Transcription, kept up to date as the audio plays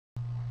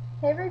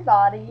Hey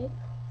everybody,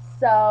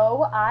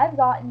 so I've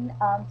gotten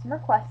some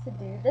requests to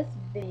do this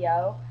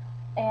video,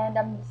 and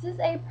this is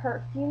a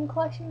perfume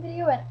collection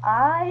video, and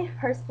I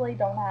personally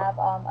don't have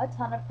a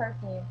ton of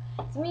perfume.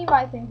 Some of you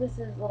might think this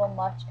is a little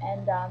much,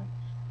 and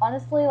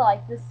honestly,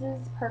 like, this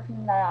is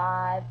perfume that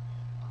I've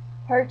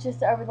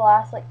purchased over the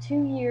last like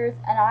 2 years,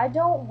 and I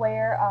don't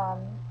wear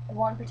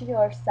one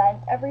particular scent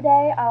every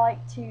day. I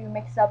like to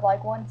mix up,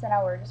 like, one scent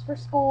I wear just for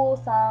school,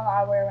 some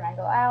I wear when I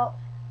go out.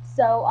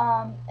 So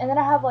and then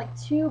I have like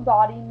two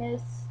body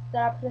mists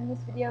that I put in this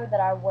video that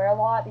I wear a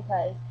lot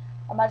because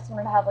I just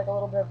wanted to have like a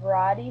little bit of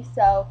variety.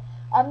 So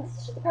this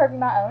is just a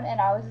perfume I own,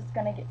 and I was just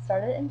gonna get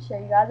started and show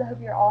you guys. I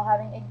hope you're all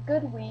having a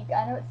good week.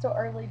 I know it's still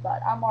early,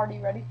 but I'm already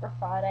ready for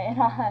Friday,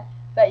 and I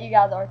bet you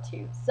guys are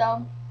too.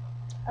 So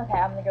okay,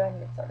 I'm gonna go ahead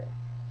and get started.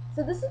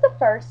 So this is the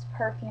first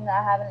perfume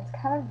that I have, and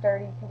it's kind of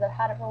dirty because I've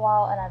had it for a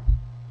while and I've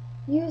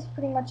used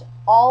pretty much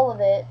all of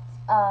it.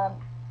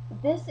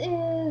 This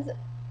is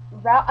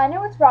I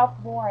know it's Ralph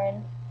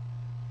Lauren,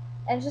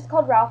 and it's just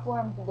called Ralph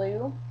Lauren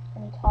Blue,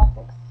 and the top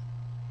looks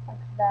like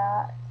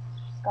that.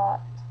 It's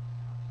got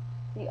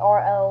the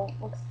RL,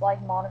 looks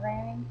like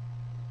monogramming,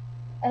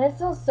 and it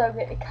smells so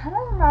good. It kind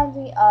of reminds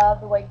me of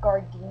the way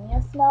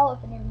gardenia smell,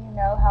 if any of you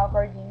know how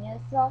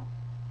gardenias smell.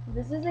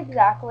 This is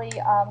exactly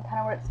kind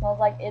of what it smells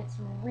like. It's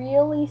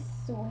really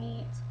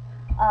sweet.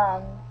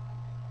 Um,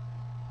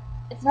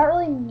 it's not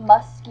really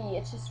musky,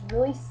 it's just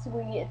really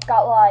sweet. It's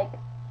got like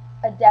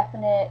a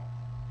definite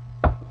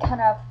kind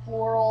of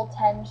floral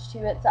tinge to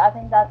it, so I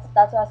think that's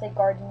why I say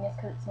gardenias,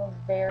 because it smells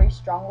very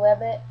strongly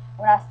of it.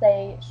 When I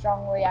say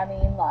strongly, I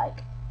mean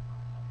like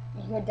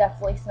you could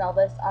definitely smell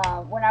this.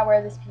 When I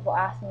wear this, people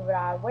ask me what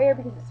I wear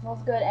because it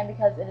smells good and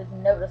because it is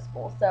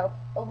noticeable. So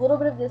a little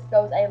bit of this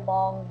goes a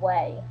long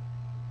way.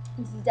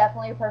 This is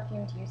definitely a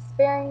perfume to use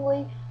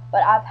sparingly,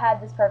 but I've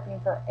had this perfume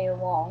for a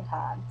long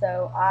time.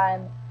 So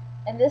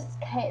and this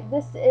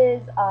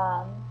is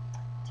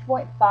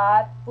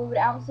 2.5 fluid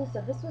ounces,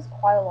 so this was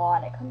quite a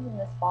lot. It comes in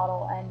this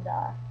bottle, and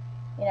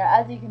you know,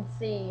 as you can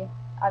see,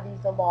 I've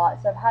used a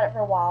lot, so I've had it for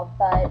a while,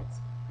 but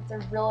it's a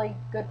really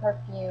good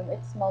perfume.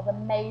 It smells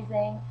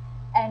amazing,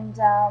 and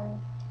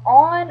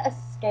on a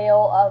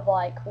scale of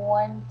like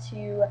 1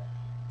 to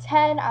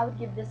 10, I would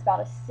give this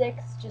about a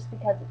 6, just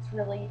because it's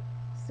really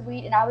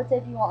sweet, and I would say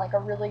if you want like a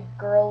really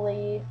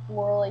girly,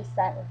 florally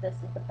scent, this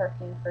is the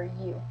perfume for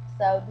you.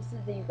 So this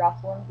is the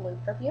Ralph Lauren Blue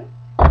perfume.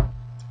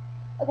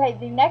 Okay,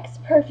 the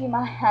next perfume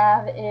I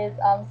have is,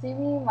 some of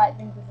you might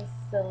think this is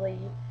silly,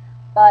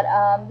 but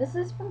this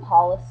is from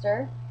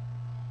Hollister,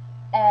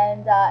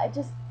 and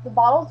the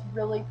bottle's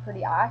really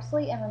pretty. I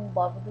actually am in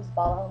love with this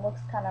bottle. It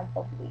looks kind of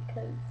bubbly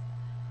because,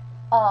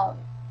 I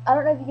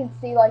don't know if you can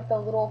see like the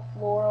little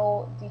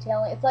floral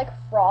detailing. It's like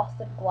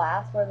frosted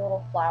glass where the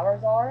little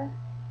flowers are,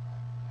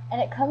 and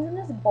it comes in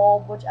this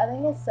bulb, which I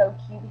think is so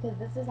cute because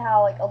this is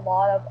how like a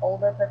lot of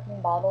older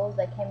perfume bottles,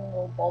 they came in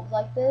little bulbs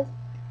like this.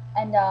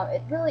 And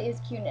it really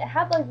is cute, and it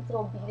had like this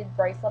little beaded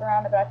bracelet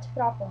around it, but I took it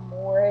off and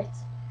wore it.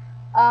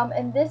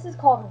 And this is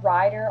called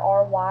Ryder,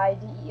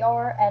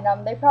 R-Y-D-E-R, and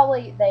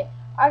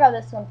I got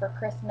this one for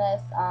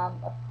Christmas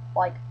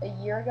like a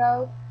year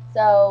ago,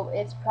 so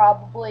it's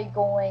probably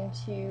going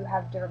to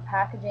have different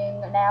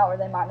packaging now, or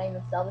they might not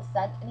even sell the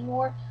scent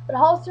anymore. But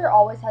Hollister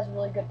always has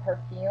really good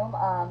perfume,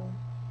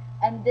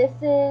 and this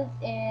is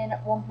in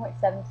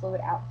 1.7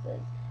 fluid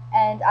ounces.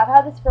 And I've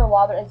had this for a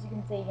while, but as you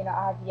can see, you know,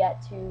 I have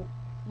yet to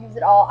use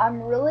it all.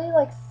 I'm really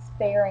like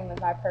sparing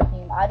with my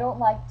perfume. I don't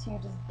like to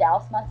just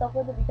douse myself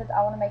with it because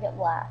I want to make it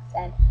last.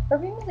 And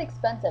perfume is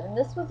expensive, and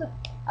this was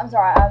I'm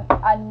sorry,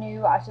 I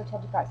knew I should have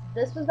told you price.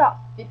 This was about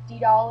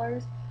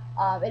 $50.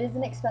 It is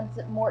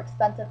an more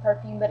expensive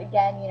perfume, but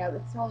again, you know,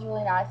 it smells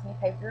really nice and you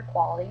pay for your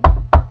quality.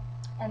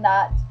 And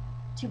that's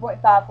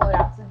 2.5 fluid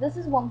ounces. This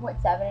is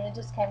 1.7, and it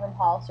just came from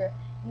Hollister.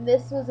 And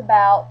this was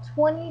about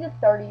 $20 to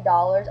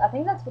 $30. I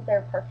think that's what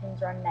their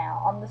perfumes are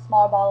now. The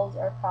smaller bottles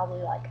are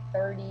probably like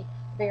 30.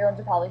 Bigger ones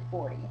are probably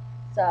 40.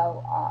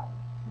 So,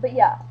 but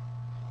yeah,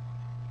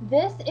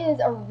 this is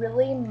a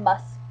really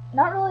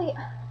not really,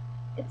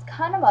 it's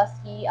kind of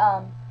musky.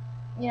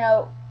 You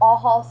know, all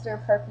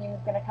Hollister perfume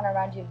is going to kind of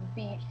remind you of the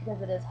beach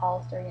because it is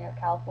Hollister, you know,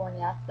 California,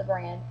 that's the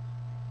brand.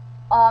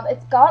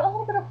 It's got a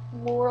little bit of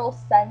floral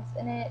scents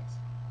in it,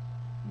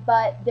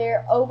 but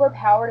they're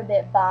overpowered a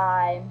bit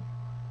by,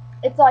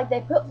 it's like they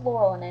put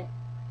floral in it,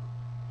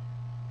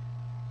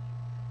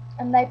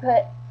 and they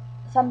put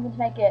something to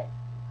make it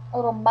a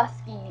little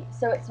musky,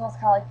 so it smells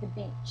kind of like the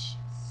beach.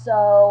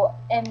 So,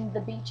 and the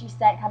beachy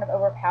scent kind of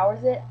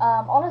overpowers it.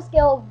 On a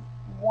scale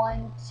of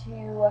 1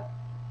 to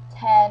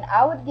 10,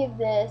 I would give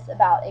this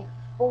about a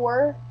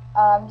 4,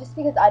 just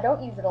because I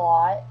don't use it a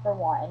lot, for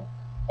one.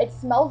 It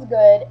smells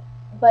good,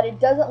 but it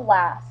doesn't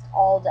last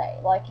all day.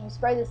 Like, you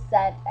spray this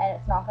scent, and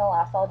it's not going to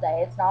last all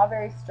day. It's not a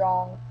very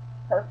strong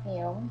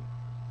perfume.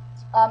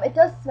 It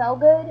does smell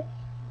good,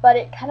 but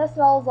it kind of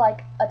smells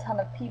like a ton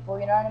of people,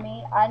 you know what I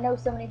mean? I know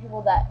so many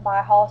people that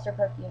buy Hollister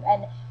perfume,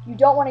 and you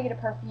don't want to get a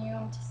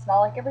perfume to smell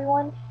like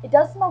everyone. It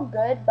does smell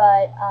good,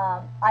 but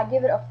I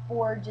give it a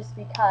 4 just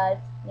because,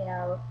 you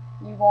know,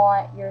 you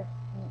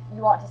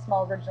you want to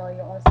smell original. You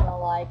don't want to smell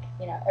like,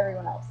 you know,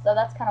 everyone else. So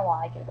that's kind of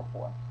why I get it a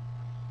 4.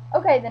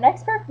 Okay, the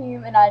next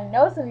perfume, and I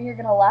know some of you are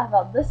going to laugh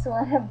about this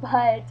one,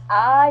 but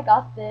I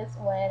got this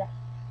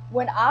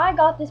when I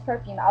got this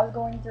perfume, I was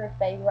going through a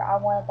phase where I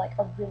wanted like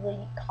a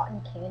really cotton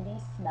candy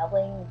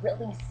smelling,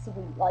 really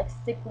sweet, like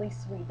sickly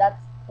sweet. That's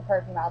the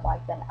perfume I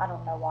liked then. I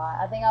don't know why.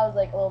 I think I was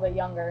like a little bit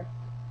younger.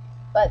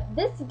 But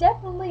this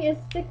definitely is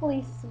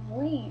sickly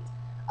sweet.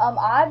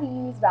 I've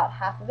used about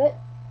half of it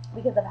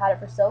because I've had it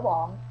for so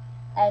long.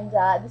 And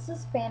this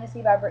is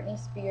Fantasy by Britney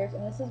Spears,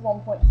 and this is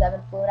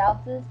 1.7 fluid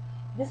ounces.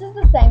 This is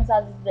the same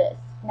size as this.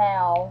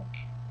 Now,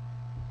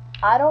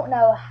 I don't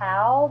know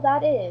how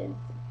that is,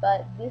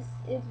 but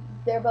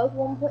they're both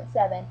 1.7.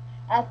 And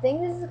I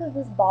think this is because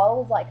this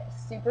bottle is like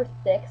super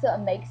thick, so it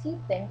makes you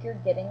think you're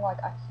getting like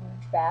a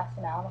huge, vast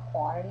amount of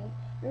quantity.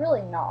 You're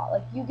really not.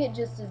 Like, you get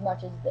just as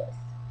much as this.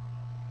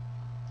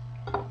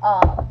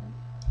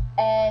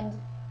 And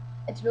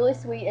it's really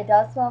sweet. It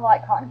does smell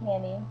like cotton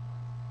candy.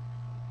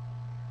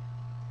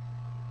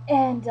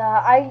 And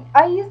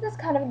I use this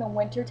kind of in the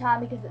winter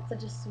time because it's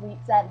such a sweet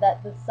scent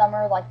that the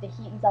summer, like the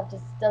heat and stuff,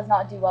 just does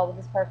not do well with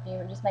this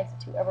perfume. It just makes it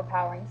too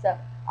overpowering. So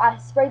I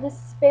spray this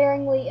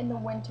sparingly in the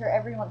winter.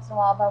 Every once in a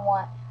while, if I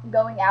want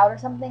going out or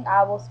something,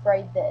 I will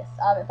spray this.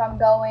 If I'm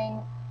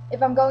going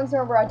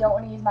somewhere where I don't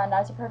want to use my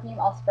nicer perfume,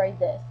 I'll spray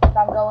this. If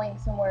I'm going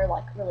somewhere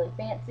like really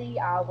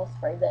fancy, I will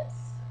spray this.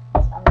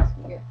 I'm just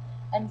weird.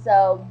 And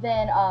so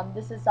then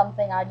this is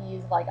something I'd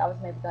use like I was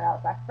maybe going out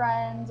with my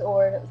friends,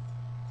 or if it was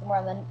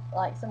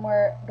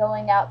somewhere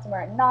going out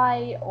somewhere at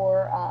night,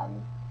 or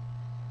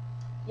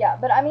yeah.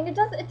 But I mean, it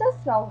does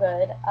smell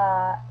good.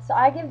 So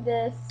I give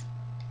it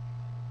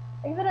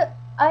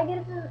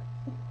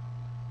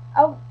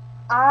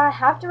I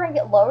have to rank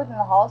it lower than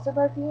the Hollister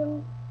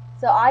perfume,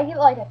 so I give it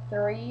like a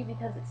 3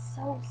 because it's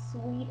so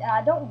sweet, and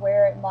I don't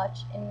wear it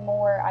much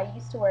anymore. I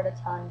used to wear it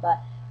a ton, but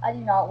I do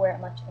not wear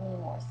it much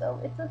anymore, so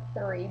it's a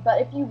 3.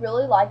 But if you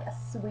really like a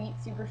sweet,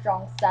 super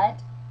strong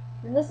scent,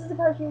 then this is the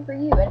perfume for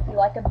you. And if you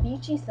like a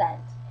beachy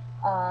scent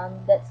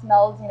that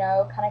smells, you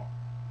know, kind of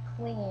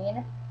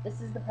clean, this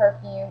is the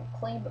perfume.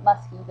 Clean but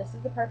musky. This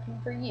is the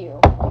perfume for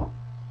you.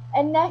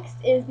 And next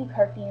is the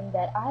perfume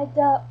that I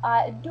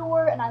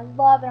adore and I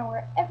love and I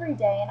wear every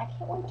day, and I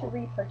can't wait to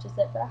repurchase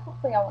it, but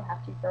hopefully I won't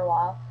have to for a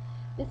while.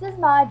 This is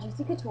my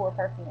Juicy Couture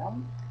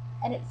perfume,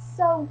 and it's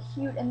so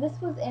cute, and this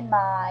was in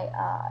my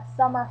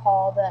summer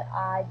haul that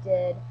I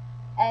did,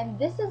 and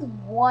this is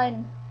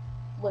 1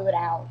 fluid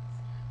ounce.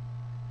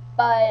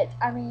 But,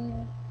 I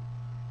mean,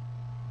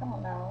 I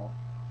don't know,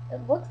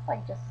 it looks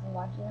like just as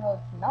much, even though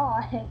it's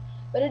not,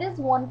 but it is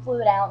 1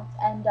 fluid ounce,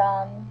 and,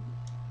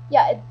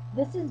 yeah,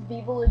 this is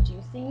Viva La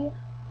Juicy,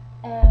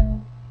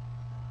 and,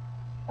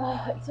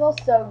 it smells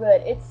so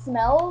good. It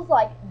smells,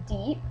 like,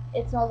 deep.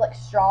 It smells, like,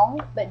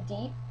 strong, but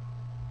deep.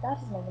 That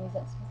doesn't make any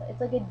sense.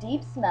 It's like a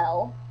deep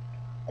smell.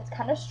 It's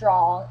kind of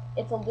strong.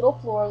 It's a little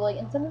florally,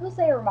 and some people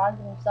say it reminds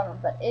me of summer,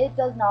 but it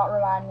does not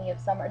remind me of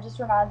summer. It just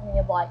reminds me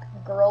of, like,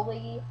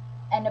 girly,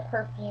 and a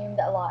perfume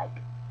that like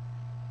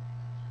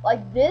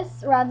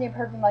this reminds me of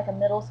perfume like a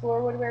middle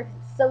schooler would wear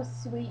because it's so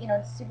sweet, you know,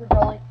 it's super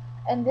girly.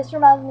 And this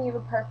reminds me of a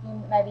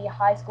perfume that maybe a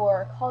high school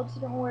or a college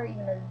student would wear,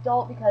 even an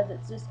adult, because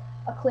it's just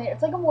a cleaner.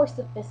 It's like a more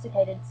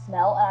sophisticated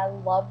smell, and I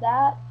love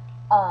that.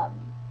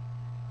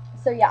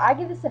 So yeah, I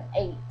give this an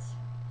 8. An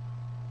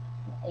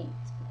 8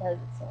 because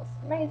it smells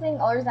amazing.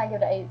 The only reason I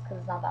give it an 8 is because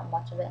it's not that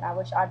much of it, and I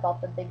wish I'd bought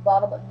the big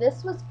bottle. But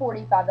this was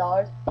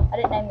 $45. I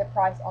didn't name the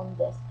price on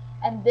this,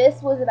 and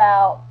this was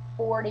about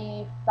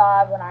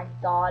 $45 when I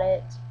got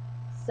it,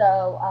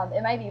 so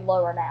it may be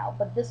lower now,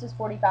 but this was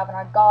 $45 when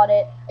I got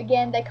it.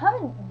 Again,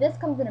 this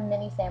comes in a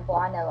mini sample,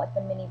 I know, like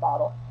the mini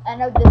bottle,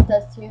 and I know this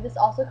does too. This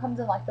also comes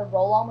in like the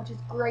roll-on, which is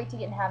great to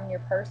get and have in your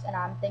purse, and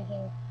I'm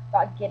thinking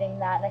about getting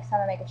that next time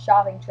I make a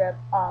shopping trip,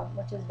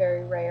 which is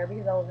very rare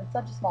because I live in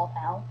such a small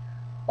town.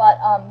 But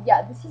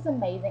yeah, this is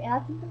amazing, and I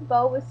think the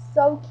bow is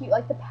so cute.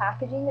 Like, the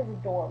packaging is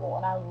adorable,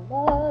 and I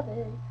love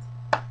it.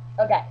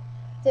 Okay,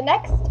 so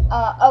next,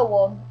 oh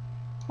well,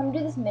 I'm going to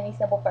do this mini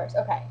sample first.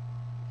 Okay,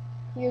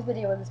 here's the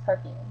deal with this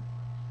perfume.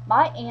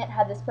 My aunt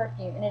had this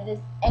perfume, and it is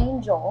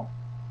Angel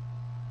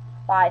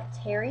by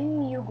Terry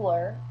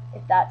Mugler,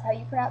 if that's how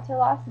you pronounce her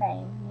last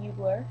name,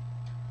 Mugler.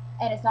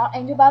 And it's not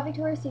Angel by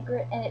Victoria's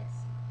Secret, and it's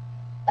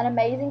an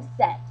amazing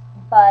scent.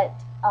 But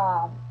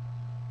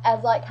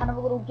as like kind of a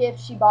little gift,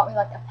 she bought me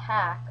like a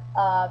pack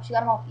of, she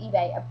got them off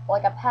eBay,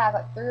 like a pack,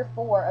 like 3 or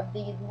 4 of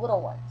these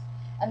little ones.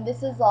 And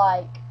this is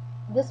like,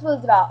 this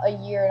was about a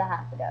year and a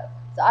half ago.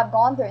 So I've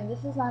gone through, and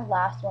this is my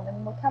last one,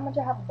 and look how much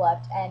I have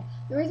left. And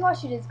the reason why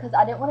she did is because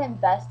I didn't want to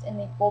invest in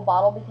the full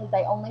bottle, because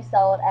they only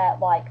sell it at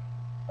like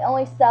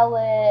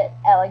Nordstrom.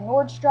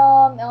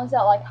 They only sell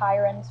it at like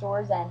higher end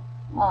stores, and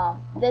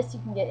this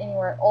you can get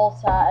anywhere at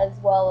Ulta, as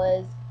well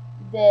as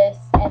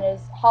this, and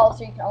as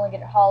Hollister you can only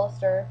get at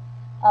Hollister.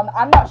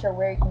 I'm not sure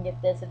where you can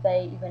get this, if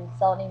they even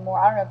sell it anymore.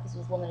 I don't know if this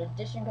was limited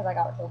edition because I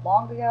got it so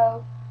long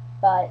ago,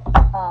 but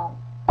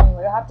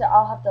anyway,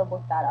 I'll have to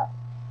look that up.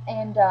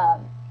 And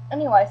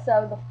anyway,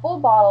 so the full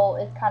bottle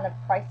is kind of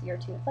pricier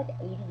too. It's like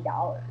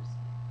 $80.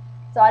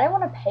 So I didn't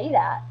want to pay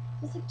that.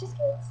 Just like, just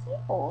give me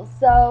samples.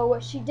 So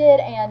she did,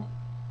 and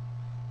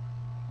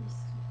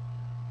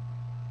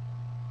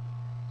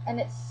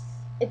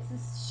it's the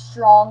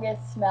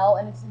strongest smell,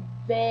 and it's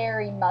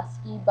very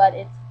musky, but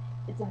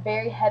it's a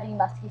very heavy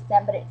musky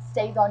scent, but it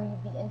stays on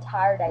you the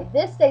entire day.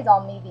 This stays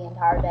on me the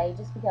entire day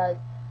just because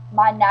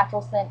my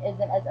natural scent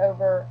isn't as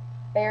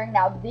overbearing.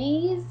 Now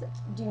these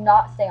do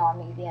not stay on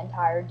me the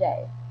entire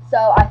day.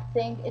 So I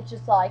think it's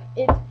just like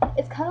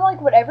it's kind of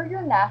like whatever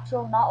your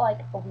natural, not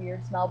like a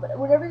weird smell, but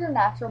whatever your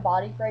natural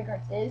body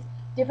fragrance is,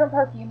 different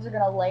perfumes are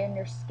going to lay on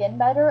your skin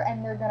better,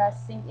 and they're going to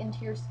sink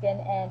into your skin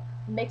and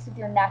mix with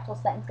your natural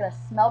scent. It's going to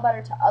smell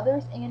better to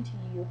others and to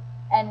you,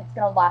 and it's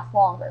going to last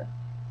longer.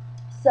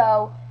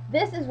 So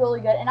this is really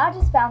good, and I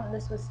just found that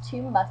this was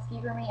too musky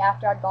for me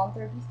after I'd gone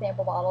through a few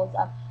sample bottles.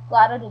 I'm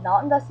glad I did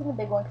not invest in the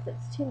big one because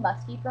it's too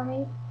musky for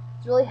me.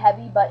 It's really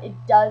heavy, but it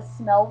does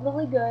smell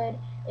really good.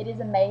 It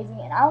is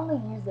amazing, and I only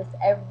use this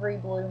every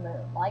blue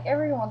moon. Like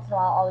every once in a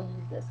while I'll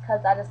use this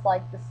because I just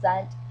like the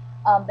scent.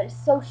 But it's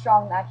so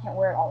strong that I can't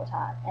wear it all the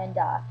time. And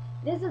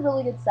it is a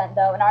really good scent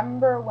though. And I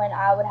remember when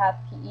I would have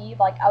PE,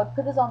 like I would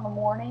put this on in the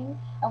morning,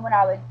 and when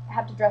I would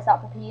have to dress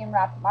out for PE and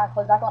when I put my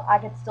clothes back on, I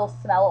could still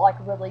smell it like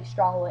really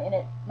strongly, and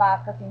my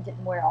perfume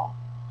didn't wear off.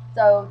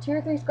 So 2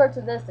 or 3 squirts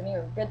of this and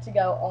you're good to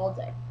go all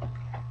day.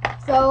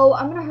 So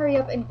I'm gonna hurry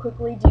up and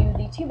quickly do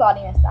the 2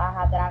 body mists I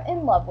have that I'm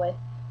in love with.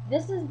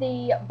 This is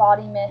the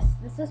body mist.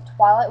 This is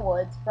Twilight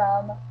Woods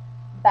from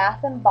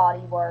Bath and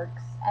Body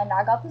Works, and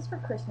I got this for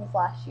Christmas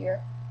last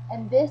year.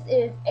 And this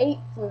is 8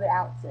 fluid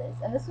ounces,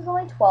 and this was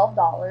only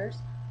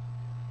 $12.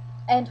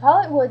 And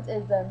Twilight Woods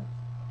is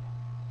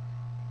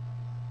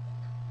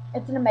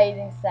it's an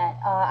amazing scent.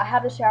 I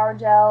have the shower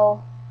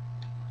gel,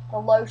 the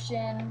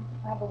lotion.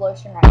 I have the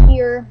lotion right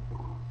here.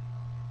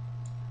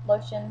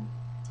 Lotion,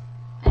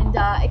 and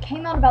it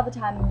came out about the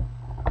time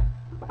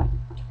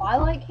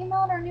Twilight came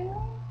out, or New.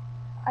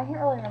 I can't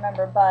really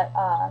remember, but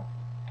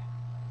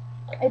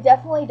it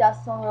definitely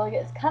does smell really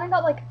good. It's kind of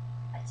got like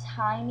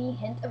tiny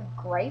hint of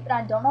grape, and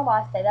I don't know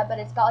why I say that, but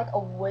it's got like a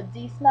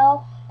woodsy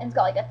smell, and it's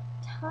got like a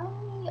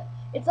tiny,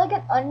 it's like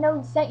an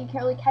unknown scent you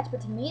can't really catch, but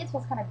to me it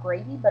smells kind of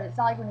grapey, but it's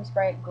not like when you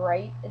spray it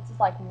grape. It's just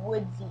like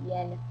woodsy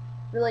and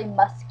really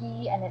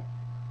musky, and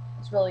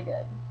it's really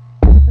good.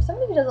 For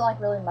somebody who doesn't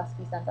like really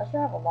musky scents, I should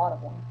have a lot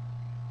of them.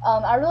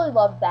 I really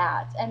love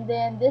that. And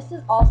then this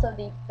is also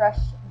the Fresh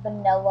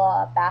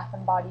Vanilla Bath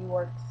and Body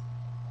Works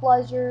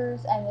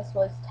Pleasures, and this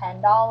was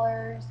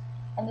 $10.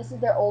 And this is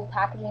their old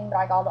packaging, but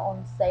I got it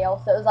on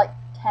sale. So it was like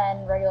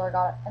 10 regular,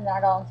 and then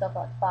I got it on sale for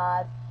like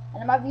 5.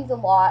 And I've used a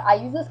lot. I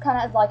use this kind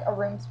of as like a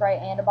room spray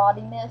and a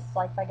body mist,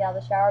 like if I get out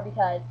of the shower,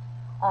 because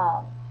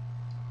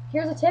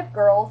here's a tip,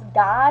 girls.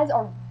 Guys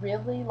are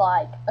really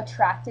like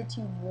attracted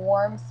to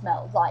warm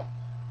smells, like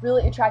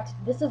really attracted.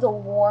 This is a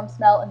warm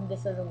smell, and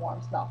this is a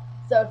warm smell.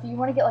 So if you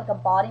want to get like a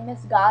body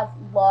mist, guys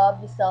love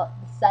the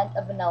scent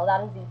of vanilla.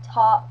 That is the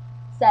top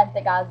scent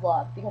that guys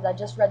love, because I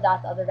just read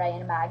that the other day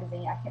in a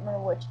magazine. I can't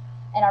remember which.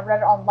 And I read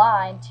it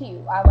online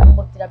too. I went and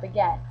looked it up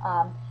again.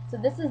 So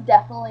this is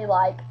definitely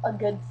like a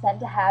good scent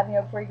to have, you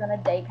know, before you go on a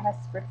date. Kind of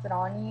spritz it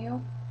on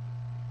you,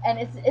 and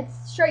it's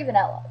straight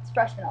vanilla. It's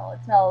fresh vanilla.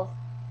 It smells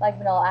like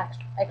vanilla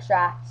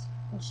extract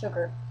and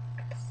sugar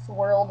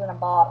swirled in a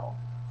bottle.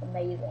 It's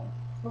amazing.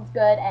 It smells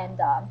good,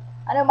 and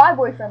I know my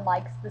boyfriend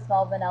likes the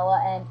smell of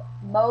vanilla, and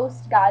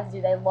most guys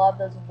do. They love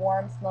those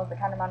warm smells that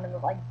kind of remind them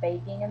of like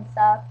baking and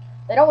stuff.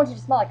 They don't want you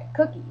to smell like a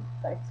cookie,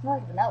 but if you smell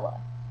like vanilla,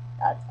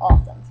 that's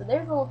awesome. So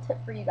there's a little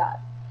tip for you guys.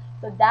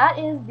 So that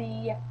is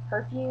the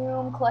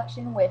perfume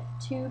collection with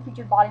 2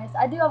 featured body mists.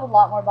 I do have a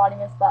lot more body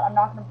mists, but I'm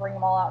not going to bring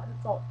them all out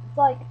because it's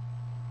like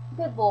a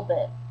good little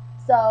bit.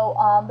 So,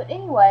 but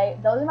anyway,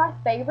 those are my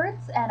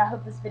favorites, and I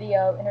hope this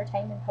video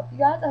entertained and helped you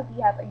guys. I hope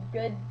you have a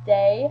good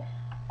day,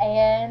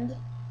 and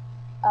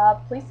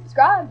please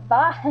subscribe.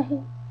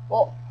 Bye.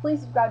 Well, please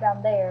subscribe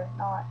down there,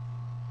 not.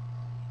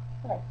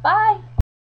 Okay, bye.